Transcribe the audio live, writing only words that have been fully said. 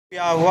We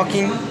are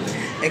working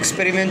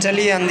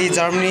experimentally on the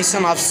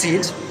germination of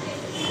seed,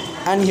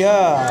 and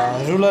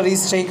here ruler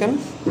is taken,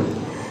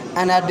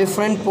 and at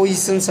different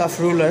positions of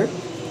ruler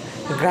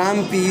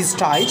gram P is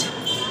tied,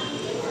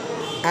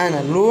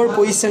 and lower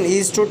position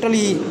is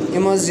totally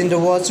immersed in the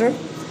water,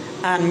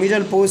 and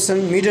middle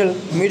portion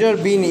middle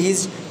bean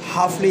is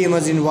halfly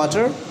immersed in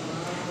water,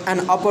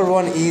 and upper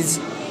one is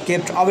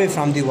kept away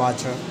from the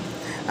water.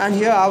 And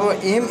here our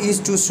aim is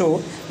to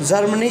show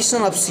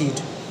germination of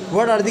seed.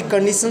 What are the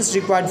conditions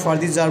required for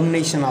the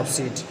germination of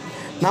seed?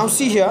 Now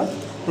see here,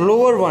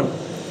 lower one,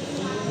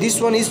 this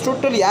one is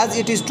totally, as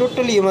it is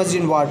totally immersed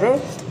in water,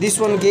 this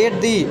one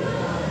get the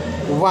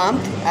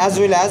warmth as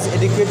well as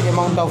adequate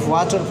amount of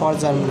water for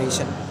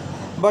germination,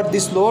 but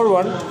this lower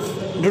one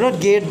do not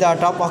get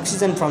that of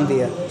oxygen from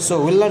the air, so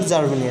will not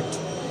germinate.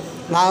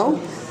 Now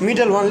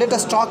middle one, let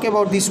us talk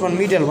about this one.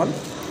 Middle one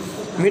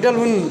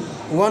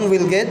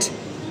will get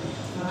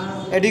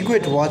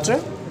adequate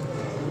water,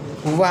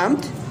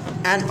 warmth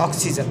and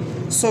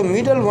oxygen, so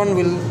middle one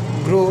will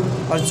grow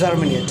or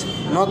germinate.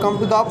 Now come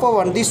to the upper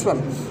one, this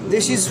one,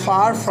 this is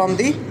far from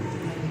the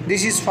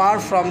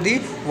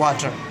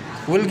water.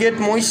 Will get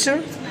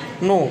moisture?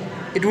 No,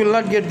 it will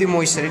not get the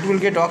moisture. It will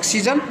get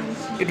oxygen,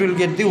 it will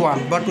get the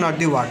warmth, but not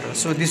the water,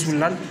 so this will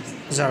not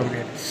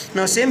germinate.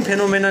 Now same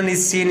phenomenon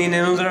is seen in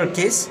another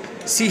case.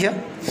 See here,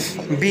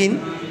 bean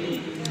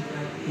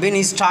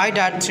is tied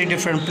at three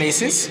different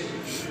places.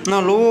 Now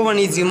lower one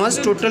is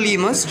immersed, totally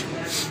immersed,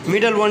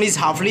 middle one is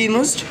halfly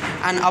immersed,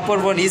 and upper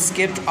one is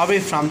kept away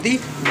from the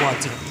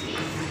water.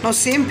 Now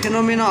same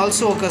phenomena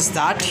also occurs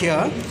that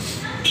here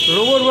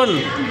lower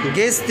one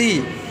gets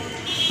the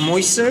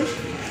moisture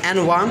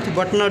and warmth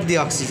but not the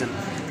oxygen.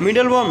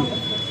 Middle one,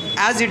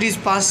 as it is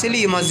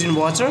partially immersed in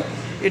water,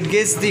 it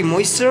gets the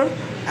moisture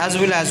as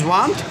well as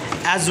warmth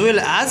as well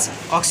as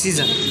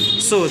oxygen,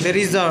 so there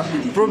is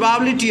the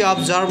probability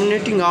of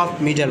germinating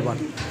of middle one.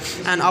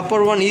 And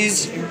upper one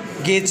is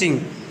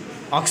getting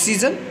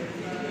oxygen,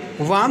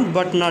 warmth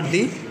but not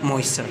the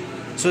moisture,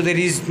 so there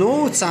is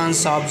no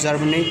chance of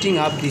germinating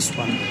of this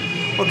one.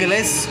 Okay,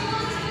 let's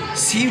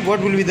see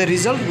what will be the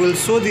result. We'll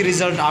show the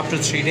result after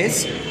 3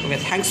 days. Okay,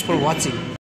 thanks for watching.